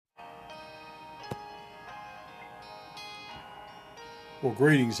Well,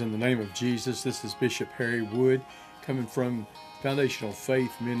 greetings in the name of Jesus. This is Bishop Harry Wood coming from Foundational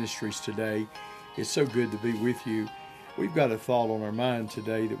Faith Ministries today. It's so good to be with you. We've got a thought on our mind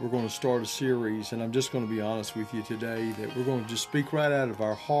today that we're going to start a series, and I'm just going to be honest with you today that we're going to just speak right out of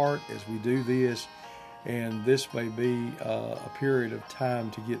our heart as we do this, and this may be a period of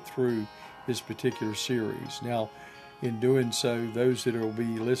time to get through this particular series. Now, in doing so, those that will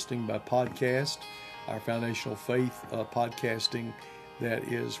be listening by podcast, our Foundational Faith podcasting, that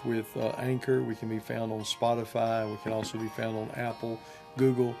is with Anchor. We can be found on Spotify. We can also be found on Apple,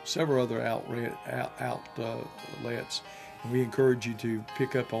 Google, several other outlets. And we encourage you to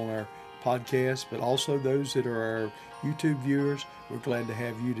pick up on our podcast, but also those that are our YouTube viewers, we're glad to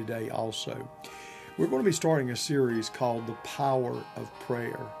have you today also. We're going to be starting a series called The Power of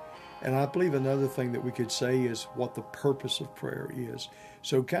Prayer. And I believe another thing that we could say is what the purpose of prayer is.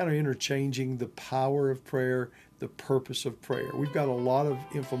 So kind of interchanging the power of prayer, the purpose of prayer. We've got a lot of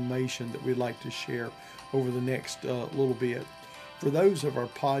information that we'd like to share over the next little bit. For those of our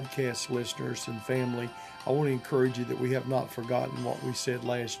podcast listeners and family, I want to encourage you that we have not forgotten what we said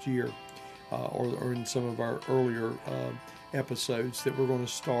last year or in some of our earlier episodes, that we're going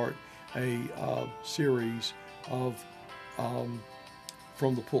to start a series of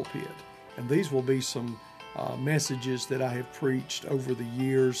From the Pulpit. And these will be some messages that I have preached over the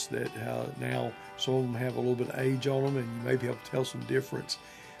years that now some of them have a little bit of age on them, and you may be able to tell some difference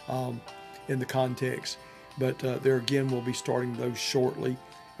in the context. But there again, we'll be starting those shortly,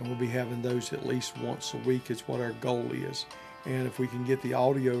 and we'll be having those at least once a week. It's what our goal is. And if we can get the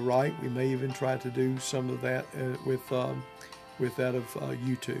audio right, we may even try to do some of that with that of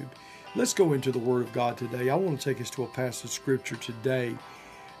YouTube. Let's go into the Word of God today. I want to take us to a passage of Scripture today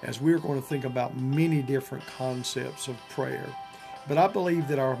as we're going to think about many different concepts of prayer. But I believe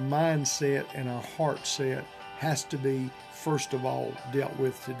that our mindset and our heart set has to be, first of all, dealt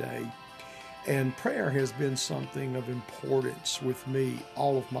with today. And prayer has been something of importance with me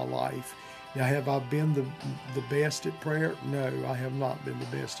all of my life. Now, have I been the best at prayer? No, I have not been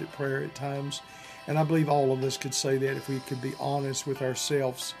the best at prayer at times. And I believe all of us could say that if we could be honest with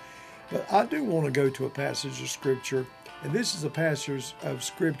ourselves. But I do want to go to a passage of Scripture, and this is a passage of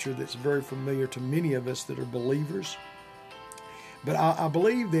Scripture that's very familiar to many of us that are believers. But I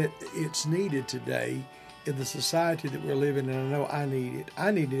believe that it's needed today in the society that we're living in, and I know I need it.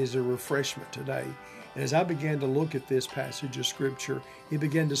 I need it as a refreshment today. And as I began to look at this passage of Scripture, it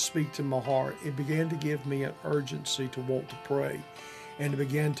began to speak to my heart. It began to give me an urgency to want to pray and to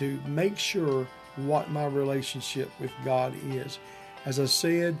begin to make sure what my relationship with God is. As I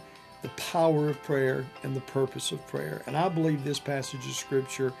said, the power of prayer and the purpose of prayer. And I believe this passage of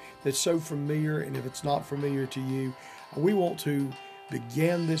Scripture that's so familiar, and if it's not familiar to you, we want to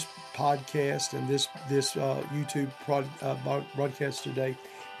begin this podcast and this YouTube broadcast today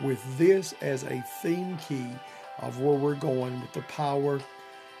with this as a theme key of where we're going with the power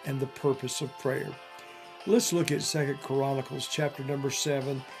and the purpose of prayer. Let's look at 2 Chronicles chapter number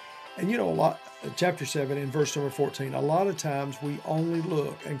 7. And chapter 7 and verse number 14. A lot of times we only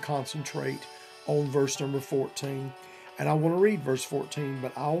look and concentrate on verse number 14. And I want to read verse 14,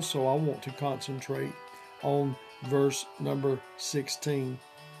 but I want to concentrate on verse number 15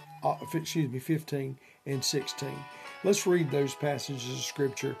 and 16. Let's read those passages of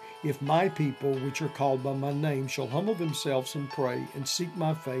Scripture. If my people, which are called by my name, shall humble themselves and pray and seek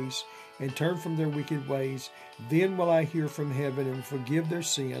my face and turn from their wicked ways, then will I hear from heaven and forgive their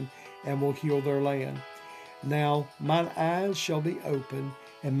sin and will heal their land. Now mine eyes shall be open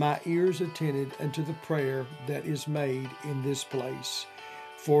and my ears attended unto the prayer that is made in this place.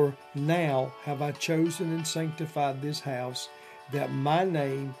 For now have I chosen and sanctified this house, that my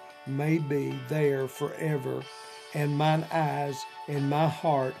name may be there forever, and mine eyes and my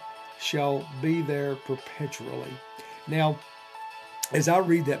heart shall be there perpetually. Now, as I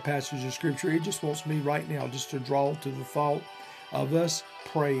read that passage of Scripture, it just wants me right now just to draw to the thought of us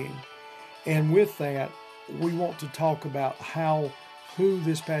praying. And with that, we want to talk about who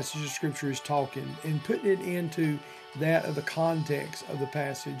this passage of Scripture is talking and putting it into that of the context of the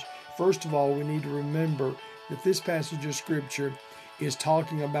passage. First of all, we need to remember that this passage of Scripture is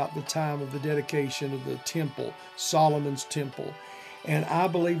talking about the time of the dedication of the temple, Solomon's temple. And I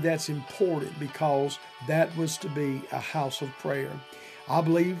believe that's important because that was to be a house of prayer. I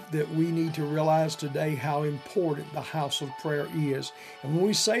believe that we need to realize today how important the house of prayer is. And when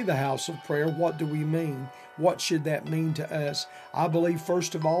we say the house of prayer, what do we mean? What should that mean to us? I believe,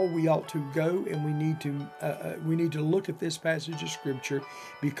 first of all, we ought to go and we need to look at this passage of Scripture,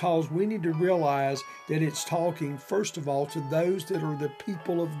 because we need to realize that it's talking, first of all, to those that are the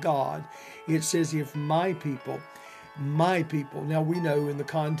people of God. It says, if my people. my people. Now we know in the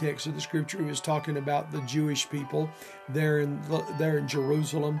context of the scripture, he was talking about the Jewish people there in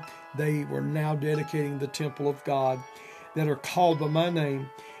Jerusalem. They were now dedicating the temple of God that are called by my name.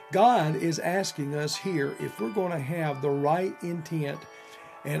 God is asking us here, if we're going to have the right intent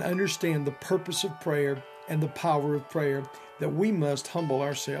and understand the purpose of prayer and the power of prayer, that we must humble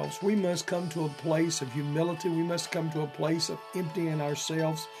ourselves. We must come to a place of humility. We must come to a place of emptying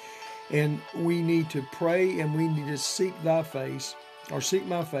ourselves. And we need to pray, and we need to seek thy face, or seek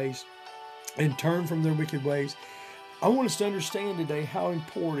my face, and turn from their wicked ways. I want us to understand today how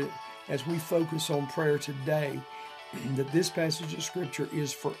important, as we focus on prayer today, that this passage of Scripture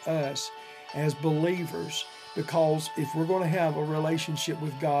is for us as believers, because if we're going to have a relationship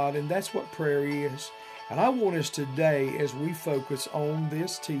with God, and that's what prayer is. And I want us today, as we focus on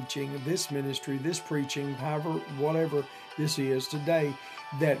this teaching, this ministry, this preaching, however, whatever this is today,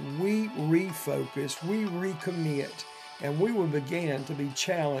 that we refocus, we recommit, and we will begin to be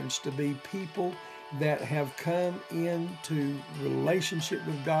challenged to be people that have come into relationship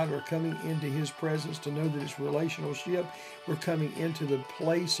with God, or coming into His presence, to know that it's relationship. We're coming into the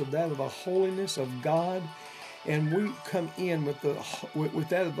place of that, of the holiness of God. And we come in with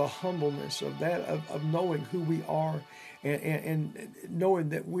that of the humbleness of that of knowing who we are, and knowing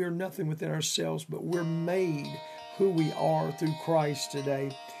that we're nothing within ourselves, but we're made who we are through Christ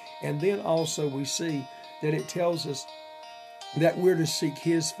today. And then also we see that it tells us that we're to seek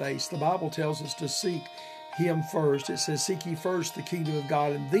His face. The Bible tells us to seek Him first. It says, "Seek ye first the kingdom of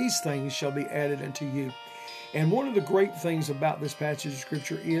God, and these things shall be added unto you." And one of the great things about this passage of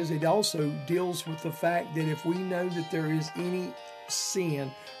Scripture is it also deals with the fact that if we know that there is any sin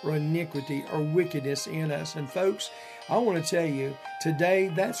or iniquity or wickedness in us, and folks, I want to tell you, today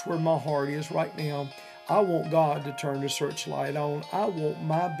that's where my heart is right now. I want God to turn the searchlight on. I want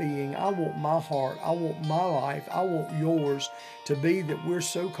my being, I want my heart, I want my life, I want yours to be that we're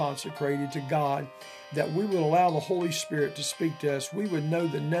so consecrated to God that we would allow the Holy Spirit to speak to us. We would know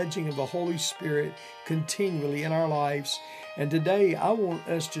the nudging of the Holy Spirit continually in our lives. And today I want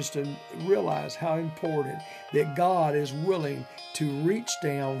us just to realize how important that God is willing to reach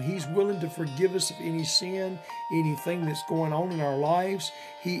down. He's willing to forgive us of any sin, anything that's going on in our lives.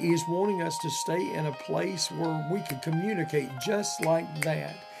 He is wanting us to stay in a place where we can communicate just like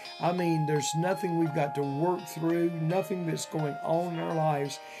that. I mean, there's nothing we've got to work through, nothing that's going on in our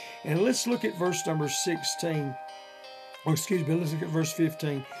lives. And let's look at verse number 16. Let's look at verse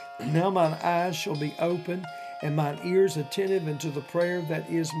 15. "Now mine eyes shall be open, and mine ears attentive unto the prayer that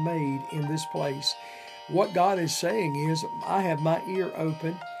is made in this place." What God is saying is, I have my ear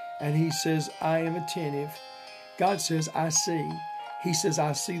open, and He says, I am attentive. God says, I see. He says,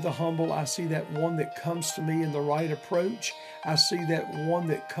 I see the humble. I see that one that comes to me in the right approach. I see that one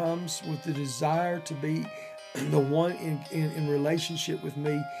that comes with the desire to be the one in relationship with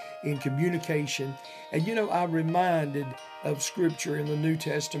me, in communication. And you know, I'm reminded of Scripture in the New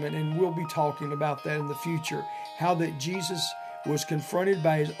Testament, and we'll be talking about that in the future, how that Jesus was confronted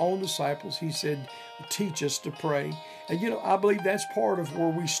by His own disciples. He said, teach us to pray. And you know, I believe that's part of where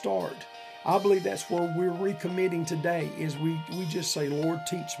we start. I believe that's where we're recommitting today, is we just say, Lord,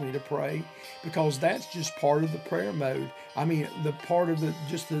 teach me to pray, because that's just part of the prayer mode. I mean, the part of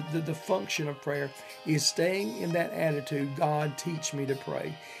the function of prayer is staying in that attitude, God, teach me to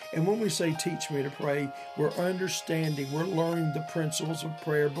pray. And when we say teach me to pray, we're understanding, we're learning the principles of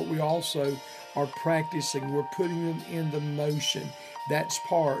prayer, but we also are practicing, we're putting them in the motion. That's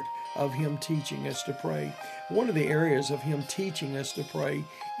part of Him teaching us to pray. One of the areas of Him teaching us to pray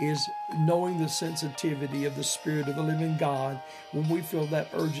is knowing the sensitivity of the Spirit of the living God when we feel that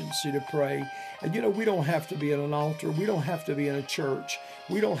urgency to pray. And you know, we don't have to be at an altar. We don't have to be in a church.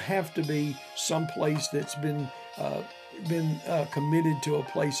 We don't have to be someplace that's been committed to a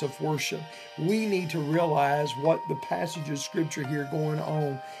place of worship. We need to realize what the passage of Scripture here going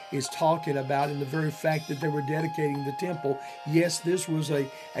on is talking about, in the very fact that they were dedicating the temple. Yes, this was a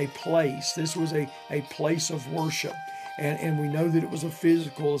place. This was a place of worship. And we know that it was a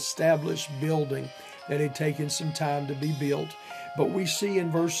physical, established building that had taken some time to be built. But we see in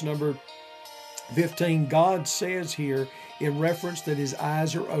verse number 15, God says here, in reference that His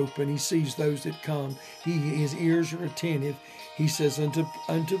eyes are open. He sees those that come. His ears are attentive. He says,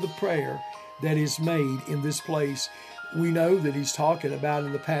 unto the prayer that is made in this place. We know that He's talking about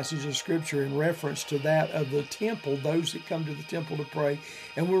in the passage of Scripture in reference to that of the temple, those that come to the temple to pray.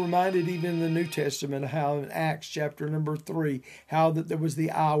 And we're reminded even in the New Testament how in Acts chapter number 3, how that there was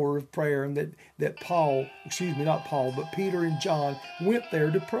the hour of prayer, and that Peter and John went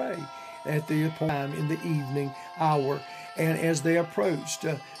there to pray at the time in the evening hour. And as they approached,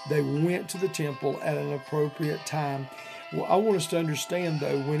 they went to the temple at an appropriate time. Well, I want us to understand,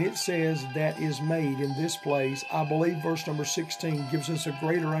 though, when it says that is made in this place, I believe verse number 16 gives us a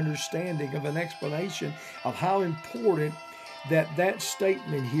greater understanding of an explanation of how important that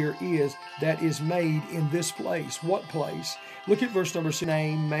statement here is, that is made in this place. What place? Look at verse number 6.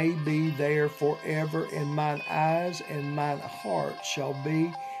 Name may be there forever, and mine eyes and mine heart shall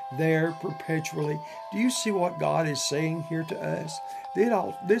be there perpetually. Do you see what God is saying here to us?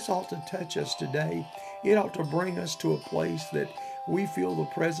 This ought to touch us today. It ought to bring us to a place that we feel the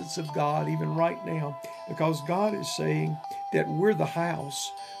presence of God even right now, because God is saying that we're the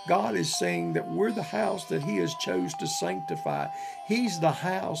house. God is saying that we're the house that He has chose to sanctify. He's the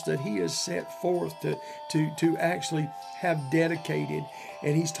house that He has set forth to actually have dedicated.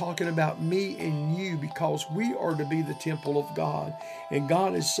 And He's talking about me and you, because we are to be the temple of God. And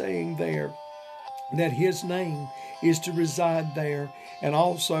God is saying there that His name is to reside there, and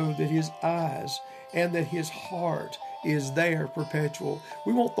also that His eyes and that His heart is there perpetual.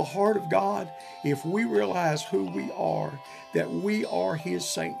 We want the heart of God. If we realize who we are, that we are His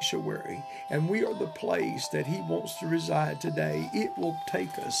sanctuary and we are the place that He wants to reside today, it will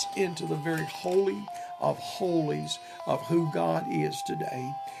take us into the very holy of holies of who God is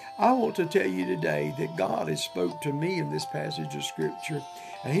today. I want to tell you today that God has spoke to me in this passage of Scripture,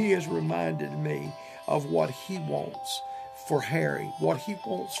 and He has reminded me of what He wants for Harry, what He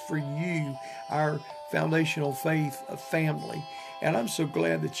wants for you, our Foundational Faith family. And I'm so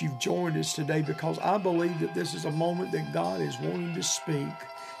glad that you've joined us today, because I believe that this is a moment that God is wanting to speak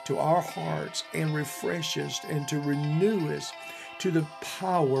to our hearts and refresh us and to renew us to the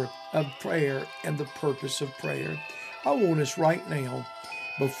power of prayer and the purpose of prayer. I want us right now,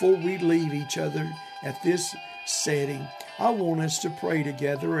 before we leave each other at this setting, I want us to pray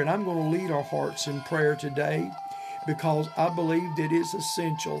together, and I'm going to lead our hearts in prayer today, because I believe that it's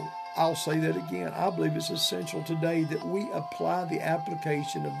essential. I'll say that again. I believe it's essential today that we apply the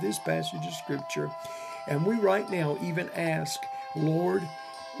application of this passage of Scripture, and we right now even ask, Lord,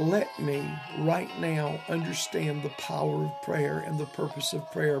 let me right now understand the power of prayer and the purpose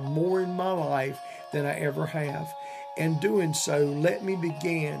of prayer more in my life than I ever have. And doing so, let me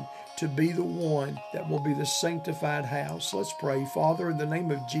begin to be the one that will be the sanctified house. Let's pray. Father, in the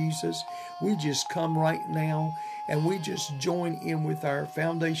name of Jesus, we just come right now and we just join in with our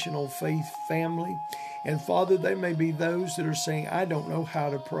Foundational Faith family. And Father, there may be those that are saying, I don't know how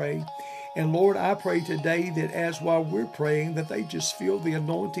to pray. And Lord, I pray today that as while we're praying, that they just feel the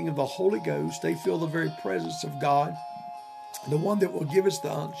anointing of the Holy Ghost. They feel the very presence of God, the one that will give us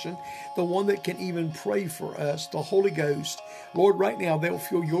the unction, the one that can even pray for us, the Holy Ghost. Lord, right now they'll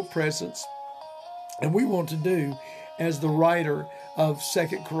feel your presence. And we want to do as the writer of 2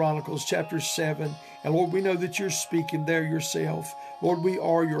 Chronicles chapter 7. And Lord, we know that you're speaking there yourself. Lord, we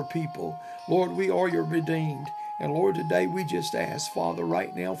are your people. Lord, we are your redeemed. And Lord, today we just ask, Father,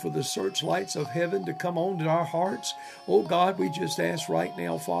 right now for the searchlights of heaven to come on to our hearts. Oh God, we just ask right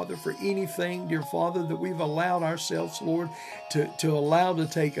now, Father, for anything, dear Father, that we've allowed ourselves, Lord, to allow to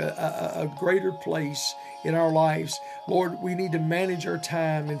take a greater place in our lives. Lord, we need to manage our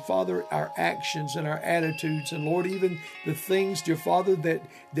time, and Father, our actions and our attitudes, and Lord, even the things, dear Father,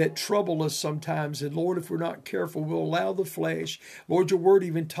 that trouble us sometimes. And Lord, if we're not careful, we'll allow the flesh. Lord, your word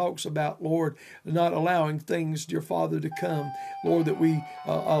even talks about, Lord, not allowing things, dear Father, to come, Lord, that we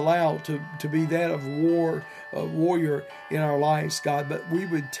allow to be that of warrior in our lives, God. But we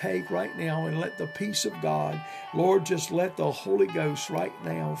would take right now and let the peace of God, Lord, just let the Holy Ghost right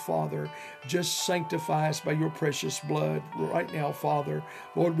now, Father, just sanctify us by your precious blood right now, Father.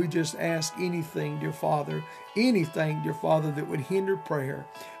 Lord, we just ask anything, dear Father, that would hinder prayer.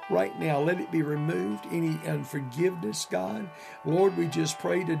 Right now, let it be removed. Any unforgiveness, God. Lord, we just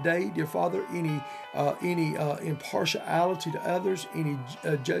pray today, dear Father, any impartiality to others, any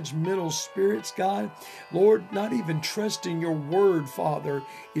judgmental spirits, God. Lord, not even trusting your word, Father,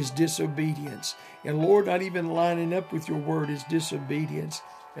 is disobedience. And Lord, not even lining up with your word is disobedience.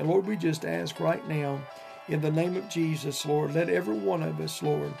 And Lord, we just ask right now, in the name of Jesus, Lord, let every one of us,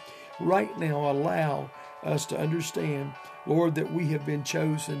 Lord, right now allow us to understand, Lord, that we have been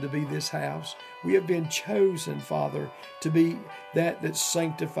chosen to be this house. We have been chosen, Father, to be that's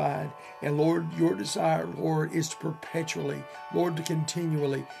sanctified. And Lord, your desire, Lord, is to perpetually, Lord, to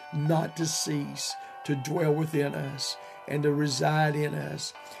continually, not to cease, to dwell within us and to reside in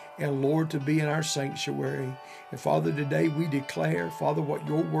us. And Lord, to be in our sanctuary. And Father, today we declare, Father, what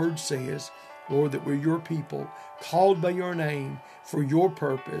your word says, Lord, that we're your people, called by your name for your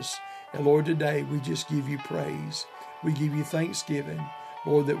purpose. And Lord, today we just give you praise. We give you thanksgiving,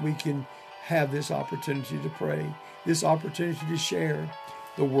 Lord, that we can have this opportunity to pray. this opportunity to share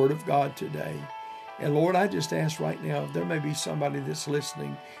the Word of God today. And Lord, I just ask right now, if there may be somebody that's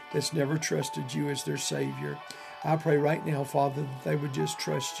listening that's never trusted you as their Savior, I pray right now, Father, that they would just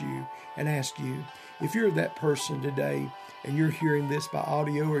trust you and ask you. If you're that person today and you're hearing this by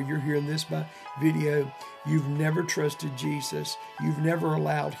audio or you're hearing this by video, you've never trusted Jesus. You've never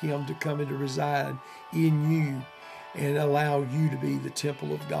allowed Him to come and to reside in you and allow you to be the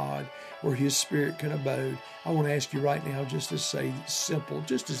temple of God where His Spirit can abode. I want to ask you right now just to say simple,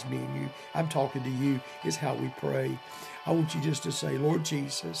 just as me and you, I'm talking to you, is how we pray. I want you just to say, Lord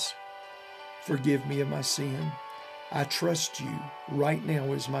Jesus, forgive me of my sin. I trust you right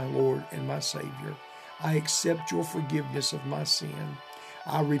now as my Lord and my Savior. I accept your forgiveness of my sin.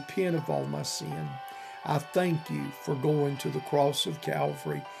 I repent of all my sin. I thank you for going to the cross of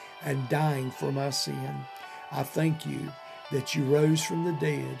Calvary and dying for my sin. I thank you that you rose from the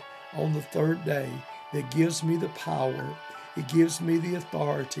dead on the third day. That gives me the power, it gives me the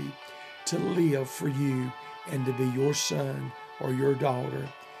authority to live for you and to be your son or your daughter.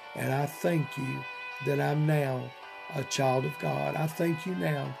 And I thank you that I'm now a child of God. I thank you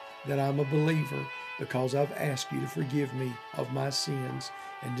now that I'm a believer because I've asked you to forgive me of my sins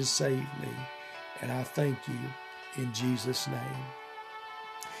and to save me. And I thank you in Jesus' name.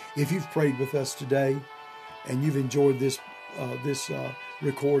 If you've prayed with us today and you've enjoyed this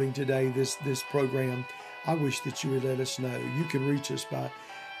recording today, this program, I wish that you would let us know. You can reach us by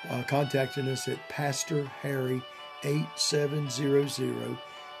contacting us at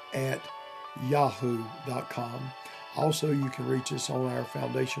pastorharry8700@yahoo.com. Also, you can reach us on our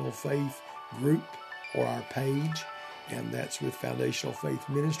Foundational Faith group or our page, and that's with Foundational Faith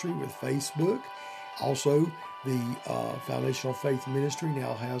Ministry with Facebook. Also, the Foundational Faith Ministry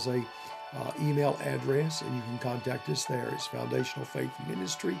now has a email address, and you can contact us there. It's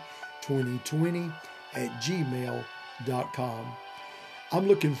foundationalfaithministry2020@gmail.com. I'm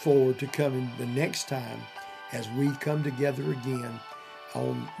looking forward to coming the next time as we come together again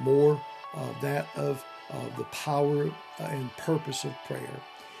on more of the power and purpose of prayer.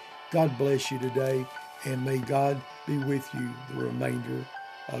 God bless you today, and may God be with you the remainder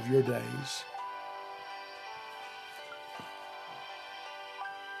of your days.